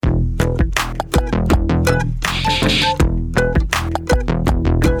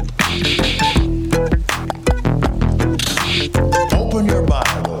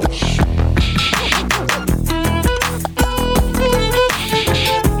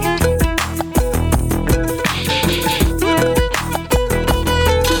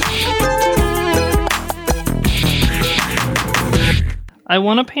I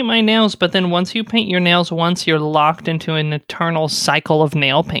want to paint my nails, but then once you paint your nails once, you're locked into an eternal cycle of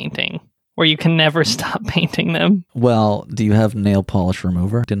nail painting where you can never stop painting them. Well, do you have nail polish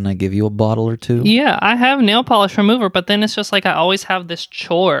remover? Didn't I give you a bottle or two? Yeah, I have nail polish remover, but then it's just like I always have this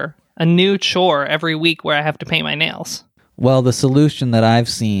chore, a new chore every week where I have to paint my nails. Well, the solution that I've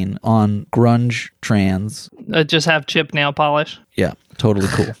seen on Grunge Trans... Just have chip nail polish. Yeah, totally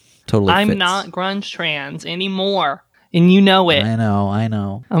cool. Totally I'm fits. not grunge trans anymore. And you know it. I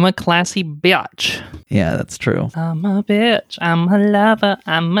know. I'm a classy bitch. Yeah, that's true. I'm a bitch. I'm a lover.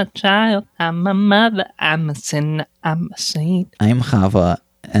 I'm a child. I'm a mother. I'm a sinner. I'm a saint. I'm Chava,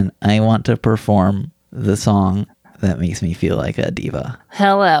 and I want to perform the song that makes me feel like a diva.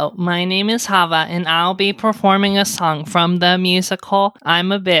 Hello, my name is Hava, and I'll be performing a song from the musical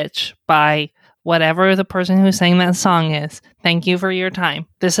I'm a Bitch by whatever the person who sang that song is. Thank you for your time.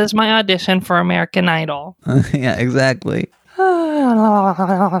 This is my audition for American Idol. Yeah, exactly.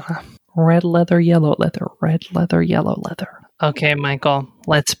 Red leather, yellow leather, red leather, yellow leather. Okay, Michael,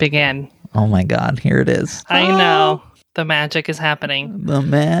 let's begin. Oh my God, here it is. I know. The magic is happening. The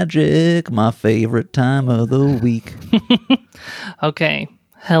magic, my favorite time of the week. Okay.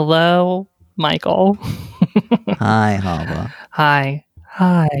 Hello, Michael. Hi, Hava. Hi.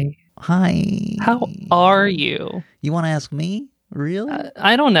 Hi. Hi. How are you? You want to ask me? Really?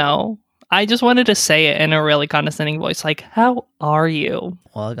 I don't know. I just wanted to say it in a really condescending voice. Like, how are you?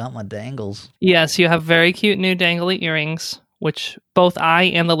 Well, I got my dangles. Yes, you have very cute new dangly earrings, which both I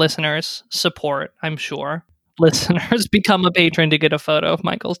and the listeners support, I'm sure. Listeners, become a patron to get a photo of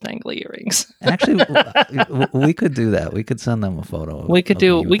Michael's dangly earrings. Actually, we could do that. We could send them a photo. We can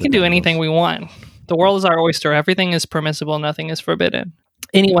do anything we want. The world is our oyster. Everything is permissible. Nothing is forbidden.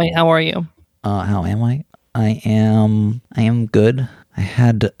 Anyway, how are you? How am I? I am good. I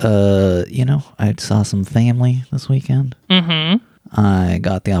had, I saw some family this weekend. Mm-hmm. I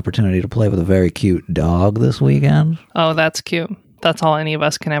got the opportunity to play with a very cute dog this weekend. Oh, that's cute. That's all any of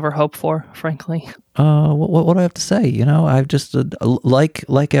us can ever hope for, frankly. What do I have to say? You know, I've just,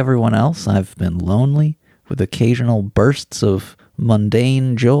 like everyone else, I've been lonely with occasional bursts of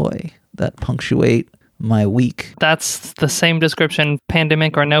mundane joy that punctuate my week. That's the same description,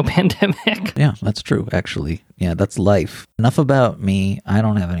 pandemic or no pandemic. Yeah, that's true, actually. Yeah, that's life. Enough about me. I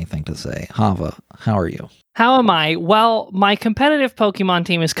don't have anything to say. Hava, how are you? How am I? Well, my competitive Pokemon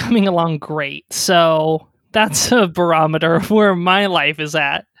team is coming along great, so that's a barometer of where my life is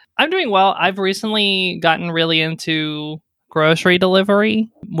at. I'm doing well. I've recently gotten really into grocery delivery.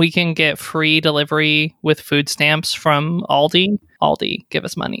 We can get free delivery with food stamps from Aldi. Aldi, give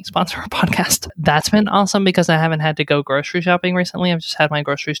us money. Sponsor our podcast. That's been awesome because I haven't had to go grocery shopping recently. I've just had my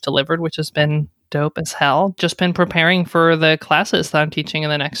groceries delivered, which has been dope as hell. Just been preparing for the classes that I'm teaching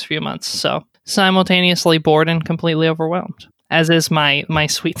in the next few months. So simultaneously bored and completely overwhelmed, as is my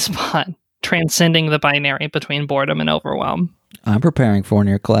sweet spot, transcending the binary between boredom and overwhelm. I'm preparing for one of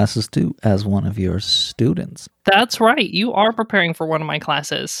your classes too, as one of your students. That's right. You are preparing for one of my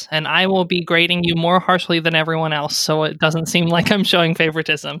classes, and I will be grading you more harshly than everyone else, so it doesn't seem like I'm showing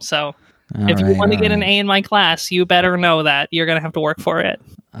favoritism. So if you want to get an A in my class, you better know that you're going to have to work for it.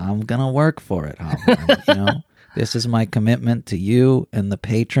 I'm going to work for it. This is my commitment to you and the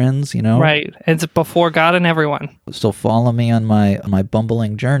patrons, Right. It's before God and everyone. So follow me on my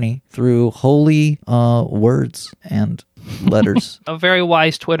bumbling journey through holy words and letters. A very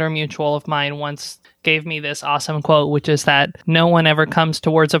wise Twitter mutual of mine once gave me this awesome quote, which is that no one ever comes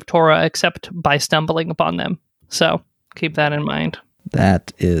to words of Torah except by stumbling upon them. So keep that in mind.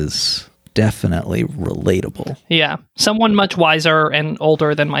 That is definitely relatable. Yeah. Someone much wiser and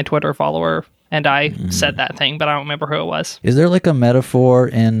older than my Twitter follower and I said that thing, but I don't remember who it was. Is there like a metaphor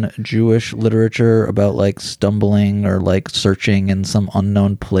in Jewish literature about like stumbling or like searching in some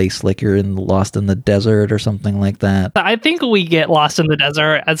unknown place, like you're lost in the desert or something like that? I think we get lost in the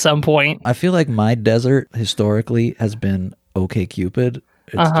desert at some point. I feel like my desert historically has been OkCupid.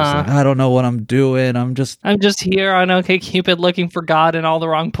 It's just like, I don't know what I'm doing. I'm just here on OkCupid looking for God in all the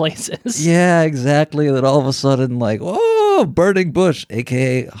wrong places. Yeah, exactly. That all of a sudden, like, whoa, burning bush,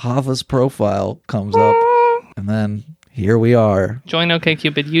 aka Hava's profile comes up. And then here we are. Join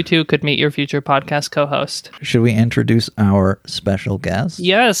OkCupid. You too could meet your future podcast co-host. Should we introduce our special guest?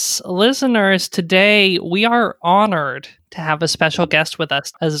 Yes, listeners, today we are honored to have a special guest with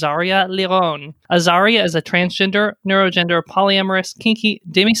us, Azaria Liron. Azaria is a transgender, neurogender, polyamorous, kinky,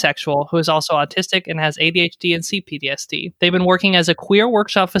 demisexual who is also autistic and has ADHD and CPTSD. They've been working as a queer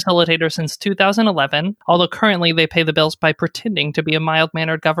workshop facilitator since 2011, although currently they pay the bills by pretending to be a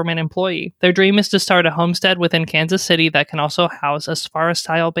mild-mannered government employee. Their dream is to start a homestead within Kansas City that can also house a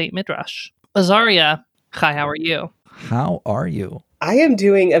Sfara-style Beit Midrash. Azaria, hi, how are you? How are you? I am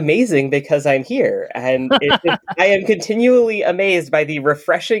doing amazing because I'm here. And I am continually amazed by the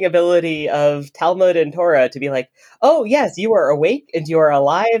refreshing ability of Talmud and Torah to be like, oh, yes, you are awake and you are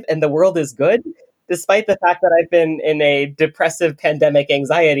alive and the world is good, despite the fact that I've been in a depressive pandemic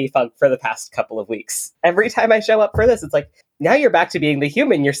anxiety funk for the past couple of weeks. Every time I show up for this, it's like, now you're back to being the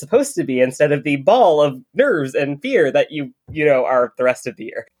human you're supposed to be instead of the ball of nerves and fear that you are the rest of the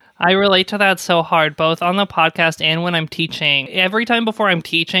year. I relate to that so hard, both on the podcast and when I'm teaching. Every time before I'm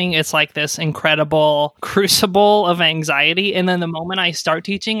teaching, it's like this incredible crucible of anxiety. And then the moment I start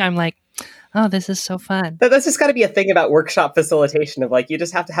teaching, I'm like, oh, this is so fun. That's just got to be a thing about workshop facilitation of like, you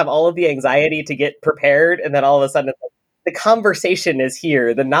just have to have all of the anxiety to get prepared. And then all of a sudden, it's like, the conversation is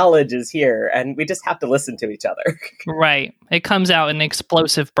here, the knowledge is here, and we just have to listen to each other. Right. It comes out in an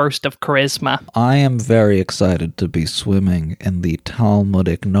explosive burst of charisma. I am very excited to be swimming in the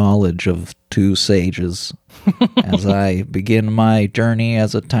Talmudic knowledge of two sages as I begin my journey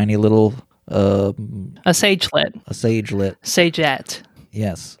as a tiny little... a sagelet. A sagelet. Sagette.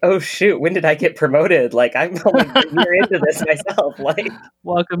 Yes. Oh shoot, when did I get promoted? Like, I'm only a year into this myself. Like,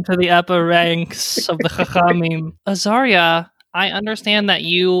 welcome to the upper ranks of the Chachamim. Azaria, I understand that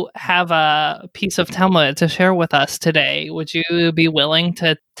you have a piece of Talmud to share with us today. Would you be willing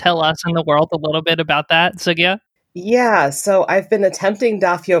to tell us and the world a little bit about that, Sugya? Yeah, so I've been attempting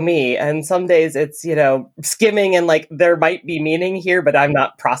Daf Yomi, and some days it's, skimming and like there might be meaning here, but I'm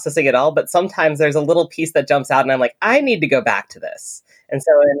not processing it all. But sometimes there's a little piece that jumps out and I'm like, I need to go back to this. And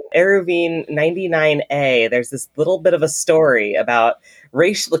so in Eruvin 99a, there's this little bit of a story about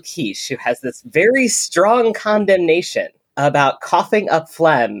Reish Lakish, who has this very strong condemnation about coughing up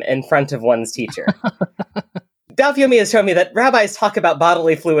phlegm in front of one's teacher. Daf Yomi has shown me that rabbis talk about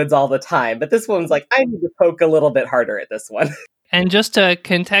bodily fluids all the time, but this one's like, I need to poke a little bit harder at this one. And just to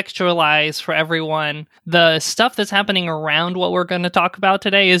contextualize for everyone, the stuff that's happening around what we're going to talk about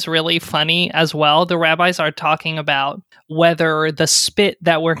today is really funny as well. The rabbis are talking about whether the spit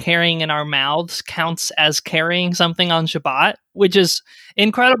that we're carrying in our mouths counts as carrying something on Shabbat, which is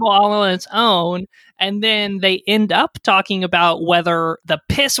incredible all on its own. And then they end up talking about whether the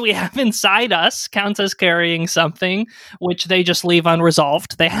piss we have inside us counts as carrying something, which they just leave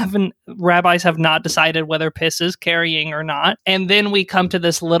unresolved. Rabbis have not decided whether piss is carrying or not. And then we come to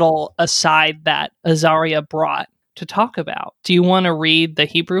this little aside that Azaria brought to talk about. Do you want to read the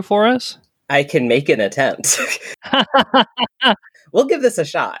Hebrew for us? I can make an attempt. We'll give this a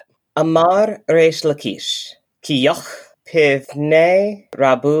shot. Amar Reish Lakish, ki yoch pivnei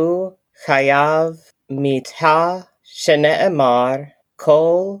rabu chayav mitha shene'emar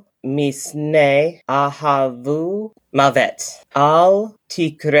kol misnei ahavu mavet al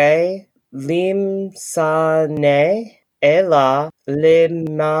tikre limsane ela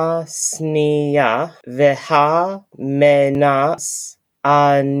limasniya veha menas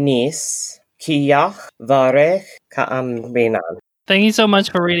anis kiyach varech ka'amrinan. Thank you so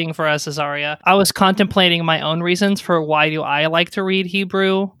much for reading for us, Azaria. I was contemplating my own reasons for why do I like to read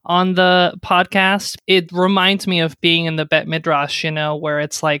Hebrew on the podcast. It reminds me of being in the Bet Midrash, where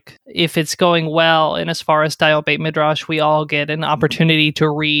it's like, if it's going well, and as far as style Bet Midrash, we all get an opportunity to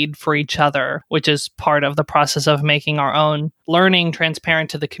read for each other, which is part of the process of making our own learning transparent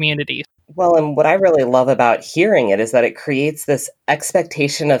to the community. Well, and what I really love about hearing it is that it creates this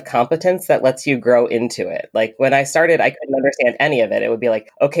expectation of competence that lets you grow into it. Like when I started, I couldn't understand any of it. It would be like,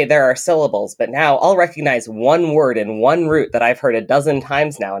 okay, there are syllables, but now I'll recognize one word in one root that I've heard a dozen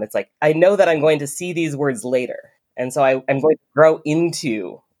times now. And it's like, I know that I'm going to see these words later. And so I'm going to grow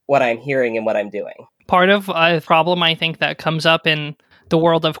into what I'm hearing and what I'm doing. Part of a problem I think that comes up in the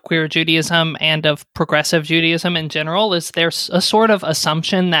world of queer Judaism and of progressive Judaism in general is there's a sort of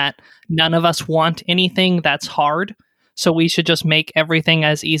assumption that none of us want anything that's hard. So we should just make everything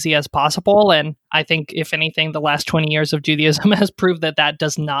as easy as possible. And I think, if anything, the last 20 years of Judaism has proved that that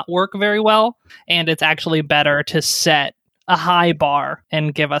does not work very well. And it's actually better to set a high bar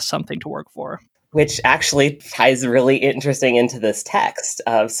and give us something to work for. Which actually ties really interesting into this text.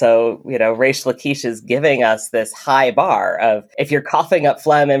 So, Reish Lakish is giving us this high bar of, if you're coughing up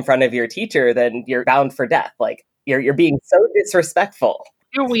phlegm in front of your teacher, then you're bound for death. Like, you're being so disrespectful.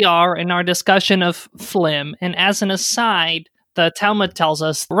 Here we are in our discussion of phlegm. And as an aside, the Talmud tells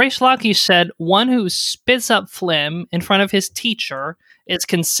us, Reish Lakish said, one who spits up phlegm in front of his teacher is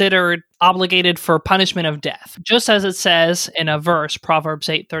considered obligated for punishment of death. Just as it says in a verse, Proverbs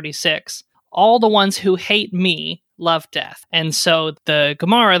 8:36. All the ones who hate me love death. And so the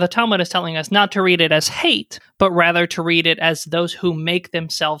Gemara, the Talmud, is telling us not to read it as hate, but rather to read it as those who make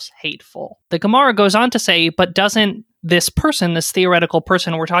themselves hateful. The Gemara goes on to say, but doesn't this person, this theoretical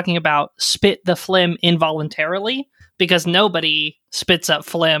person we're talking about, spit the phlegm involuntarily? because nobody spits up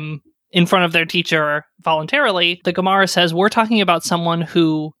phlegm in front of their teacher voluntarily. The Gemara says we're talking about someone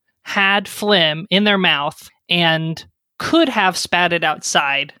who had phlegm in their mouth and could have spat it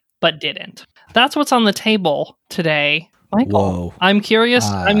outside, but didn't. That's what's on the table today. Michael, Whoa. I'm curious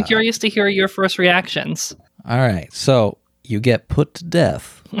to hear your first reactions. All right. So you get put to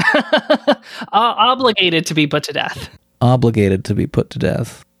death. Obligated to be put to death. Obligated to be put to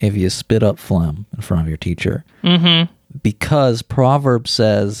death if you spit up phlegm in front of your teacher. Mm-hmm. Because Proverbs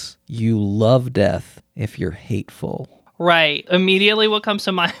says you love death if you're hateful. Right. Immediately what comes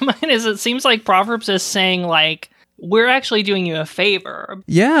to my mind is it seems like Proverbs is saying, like, we're actually doing you a favor.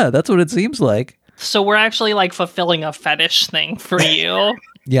 Yeah, that's what it seems like. So we're actually, like, fulfilling a fetish thing for you.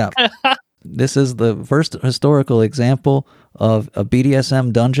 Yeah. This is the first historical example of a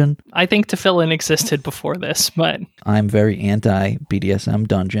BDSM dungeon. I think Tefillin existed before this, but... I'm very anti-BDSM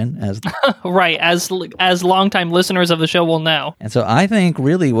dungeon, right, as longtime listeners of the show will know. And so I think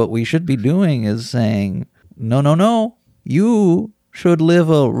really what we should be doing is saying, no, you should live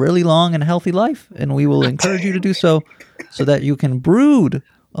a really long and healthy life, and we will encourage you to do so that you can brood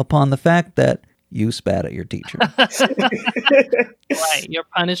upon the fact that you spat at your teacher. Right. Your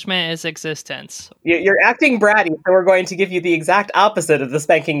punishment is existence. You're acting bratty, so we're going to give you the exact opposite of the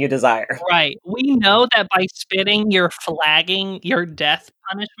spanking you desire. Right. We know that by spitting, you're flagging your death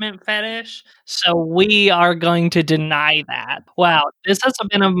punishment fetish, so we are going to deny that. Wow. This has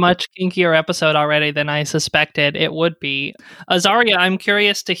been a much kinkier episode already than I suspected it would be. Azaria, I'm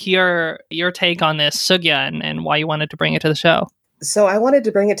curious to hear your take on this sugya and why you wanted to bring it to the show. So I wanted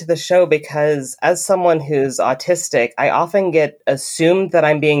to bring it to the show because as someone who's autistic, I often get assumed that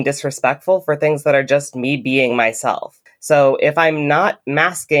I'm being disrespectful for things that are just me being myself. So if I'm not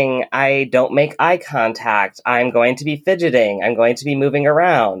masking, I don't make eye contact. I'm going to be fidgeting. I'm going to be moving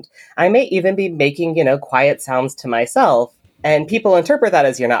around. I may even be making, quiet sounds to myself. And people interpret that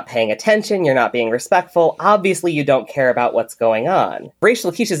as you're not paying attention, you're not being respectful. Obviously, you don't care about what's going on.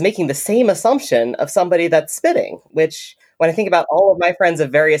 Rachel Lakeisha is making the same assumption of somebody that's spitting, which... when I think about all of my friends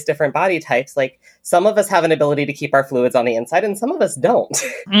of various different body types, like some of us have an ability to keep our fluids on the inside and some of us don't.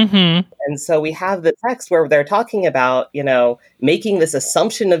 Mm-hmm. And so we have the text where they're talking about, making this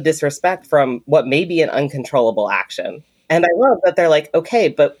assumption of disrespect from what may be an uncontrollable action. And I love that they're like, okay,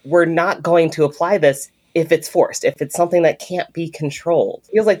 but we're not going to apply this if it's forced, if it's something that can't be controlled.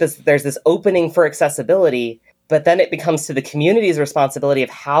 It feels like there's this opening for accessibility. But then it becomes to the community's responsibility of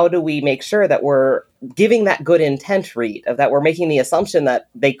how do we make sure that we're giving that good intent read, of that we're making the assumption that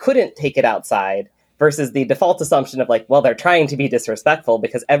they couldn't take it outside versus the default assumption of like, well, they're trying to be disrespectful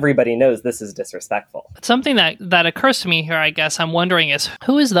because everybody knows this is disrespectful. Something that occurs to me here, I guess, I'm wondering is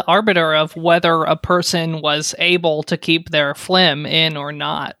who is the arbiter of whether a person was able to keep their phlegm in or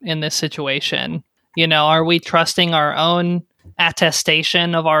not in this situation? Are we trusting our own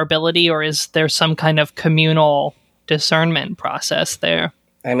attestation of our ability, or is there some kind of communal discernment process there?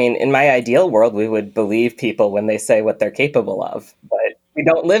 I mean, in my ideal world, we would believe people when they say what they're capable of, but we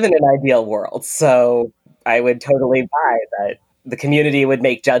don't live in an ideal world. So I would totally buy that the community would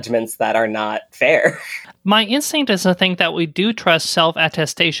make judgments that are not fair. My instinct is to think that we do trust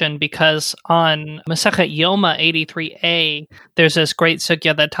self-attestation because on Masechet Yoma 83a, there's this great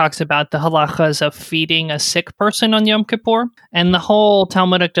sugya that talks about the halachas of feeding a sick person on Yom Kippur. And the whole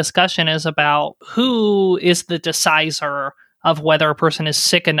Talmudic discussion is about who is the decider of whether a person is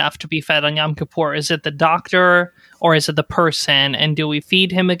sick enough to be fed on Yom Kippur. Is it the doctor or is it the person? And do we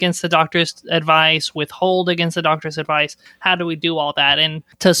feed him against the doctor's advice, withhold against the doctor's advice? How do we do all that? And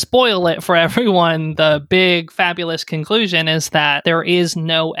to spoil it for everyone, the big, fabulous conclusion is that there is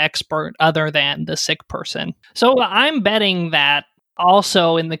no expert other than the sick person. So I'm betting that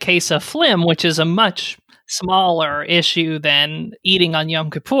also in the case of phlegm, which is a much smaller issue than eating on Yom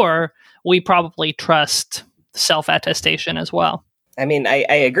Kippur, we probably trust self-attestation as well. I mean, I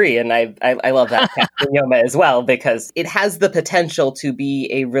agree, and I love that in Yoma as well, because it has the potential to be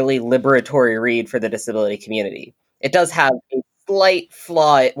a really liberatory read for the disability community. It does have a slight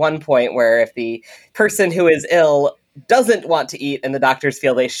flaw at one point where if the person who is ill doesn't want to eat and the doctors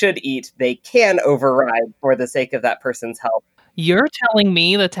feel they should eat, they can override for the sake of that person's health. You're telling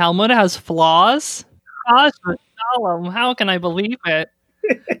me the Talmud has flaws? Gosh, how can I believe it?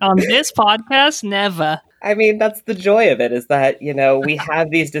 On this podcast, never. I mean, that's the joy of it, is that, we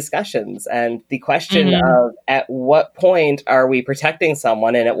have these discussions, and the question of at what point are we protecting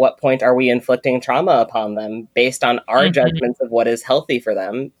someone and at what point are we inflicting trauma upon them based on our judgments of what is healthy for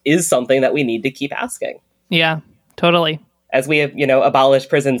them is something that we need to keep asking. Yeah, totally. As we have, abolished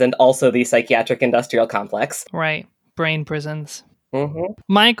prisons and also the psychiatric industrial complex. Right. Brain prisons.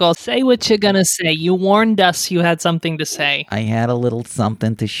 Michael, say what you're gonna say. You warned us you had something to say. I had a little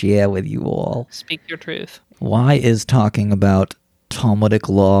something to share with you all. Speak your truth. Why is talking about Talmudic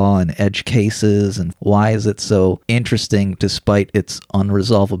law and edge cases, and why is it so interesting despite its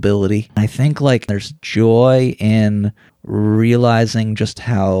unresolvability? I think there's joy in realizing just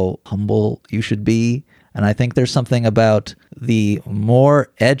how humble you should be. And I think there's something about the more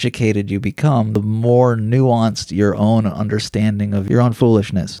educated you become, the more nuanced your own understanding of your own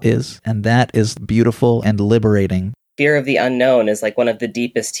foolishness is. And that is beautiful and liberating. Fear of the unknown is one of the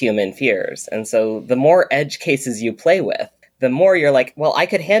deepest human fears. And so the more edge cases you play with, the more you're like, well, I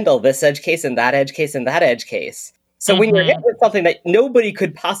could handle this edge case and that edge case and that edge case. So when you're hit with something that nobody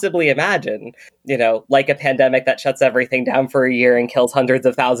could possibly imagine, like a pandemic that shuts everything down for a year and kills hundreds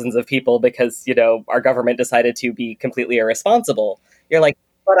of thousands of people because, our government decided to be completely irresponsible, you're like,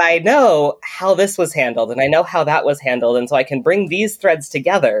 but I know how this was handled and I know how that was handled. And so I can bring these threads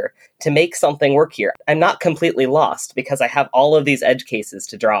together to make something work here. I'm not completely lost because I have all of these edge cases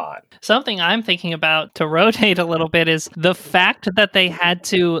to draw on. Something I'm thinking about to rotate a little bit is the fact that they had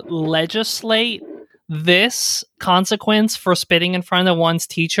to legislate this consequence for spitting in front of one's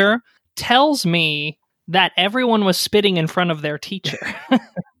teacher tells me that everyone was spitting in front of their teacher.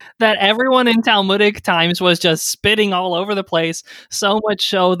 That everyone in Talmudic times was just spitting all over the place, so much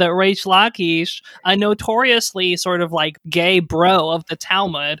so that Reish Lakish, a notoriously sort of gay bro of the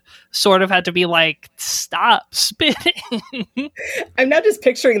Talmud, sort of had to be stop spitting. I'm now just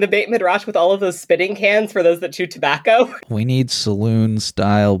picturing the Beit Midrash with all of those spitting cans for those that chew tobacco. We need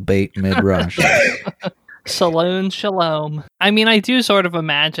saloon-style Beit Midrash. Saloon shalom. I mean, I do sort of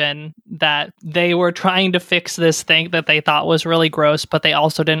imagine that they were trying to fix this thing that they thought was really gross, but they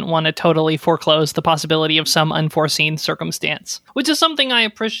also didn't want to totally foreclose the possibility of some unforeseen circumstance, which is something I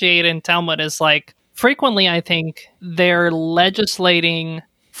appreciate in Talmud is frequently I think they're legislating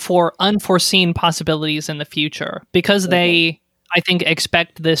for unforeseen possibilities in the future because they, I think,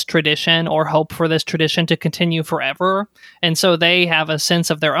 expect this tradition or hope for this tradition to continue forever. And so they have a sense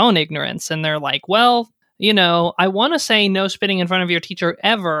of their own ignorance and they're like, well, I want to say no spitting in front of your teacher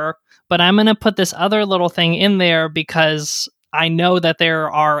ever, but I'm going to put this other little thing in there because I know that there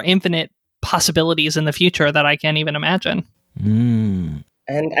are infinite possibilities in the future that I can't even imagine. Mm.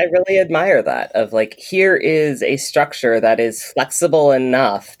 And I really admire that of here is a structure that is flexible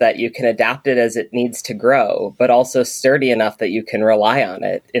enough that you can adapt it as it needs to grow, but also sturdy enough that you can rely on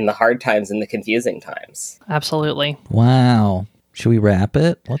it in the hard times and the confusing times. Absolutely. Wow. Should we wrap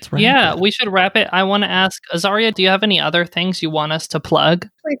it? Let's wrap it. Yeah, we should wrap it. I want to ask, Azaria, do you have any other things you want us to plug?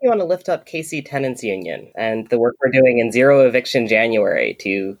 If you want to lift up KC Tenants Union and the work we're doing in Zero Eviction January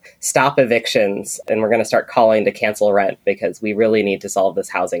to stop evictions, and we're going to start calling to cancel rent because we really need to solve this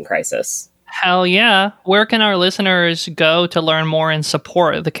housing crisis. Hell yeah. Where can our listeners go to learn more and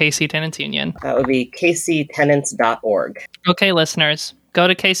support the KC Tenants Union? That would be kctenants.org. Okay, listeners, go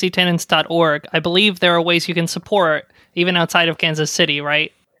to kctenants.org. I believe there are ways you can support even outside of Kansas City,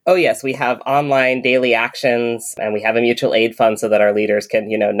 right? Oh, yes. We have online daily actions and we have a mutual aid fund so that our leaders can,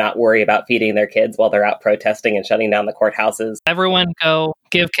 not worry about feeding their kids while they're out protesting and shutting down the courthouses. Everyone go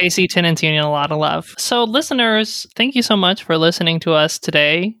give KC Tenants Union a lot of love. So listeners, thank you so much for listening to us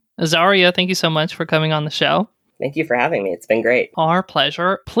today. Azaria, thank you so much for coming on the show. Thank you for having me. It's been great. Our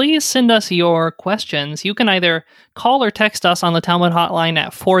pleasure. Please send us your questions. You can either call or text us on the Talmud hotline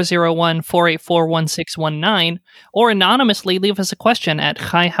at 401-484-1619 or anonymously leave us a question at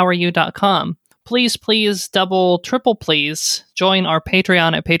hihowareyu.com. Please, double, triple please, join our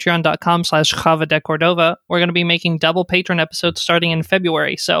Patreon at patreon.com/Chava de Cordova. We're going to be making double patron episodes starting in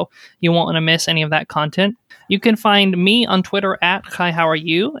February, so you won't want to miss any of that content. You can find me on Twitter at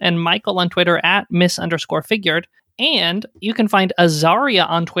hihowareyu and Michael on Twitter at miss_figured. And you can find Azaria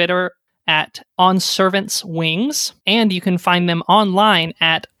on Twitter at onservantswings. And you can find them online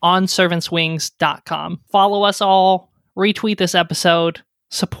at onservantswings.com. Follow us all, retweet this episode,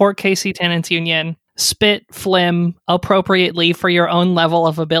 support KC Tenants Union, spit phlegm appropriately for your own level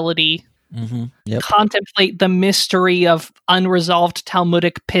of ability. Mm-hmm. Yep. Contemplate the mystery of unresolved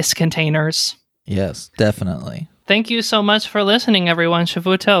Talmudic piss containers. Yes, definitely. Thank you so much for listening, everyone.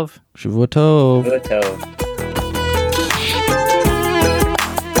 Shavua Tov. Shavua Tov. Shavua Tov.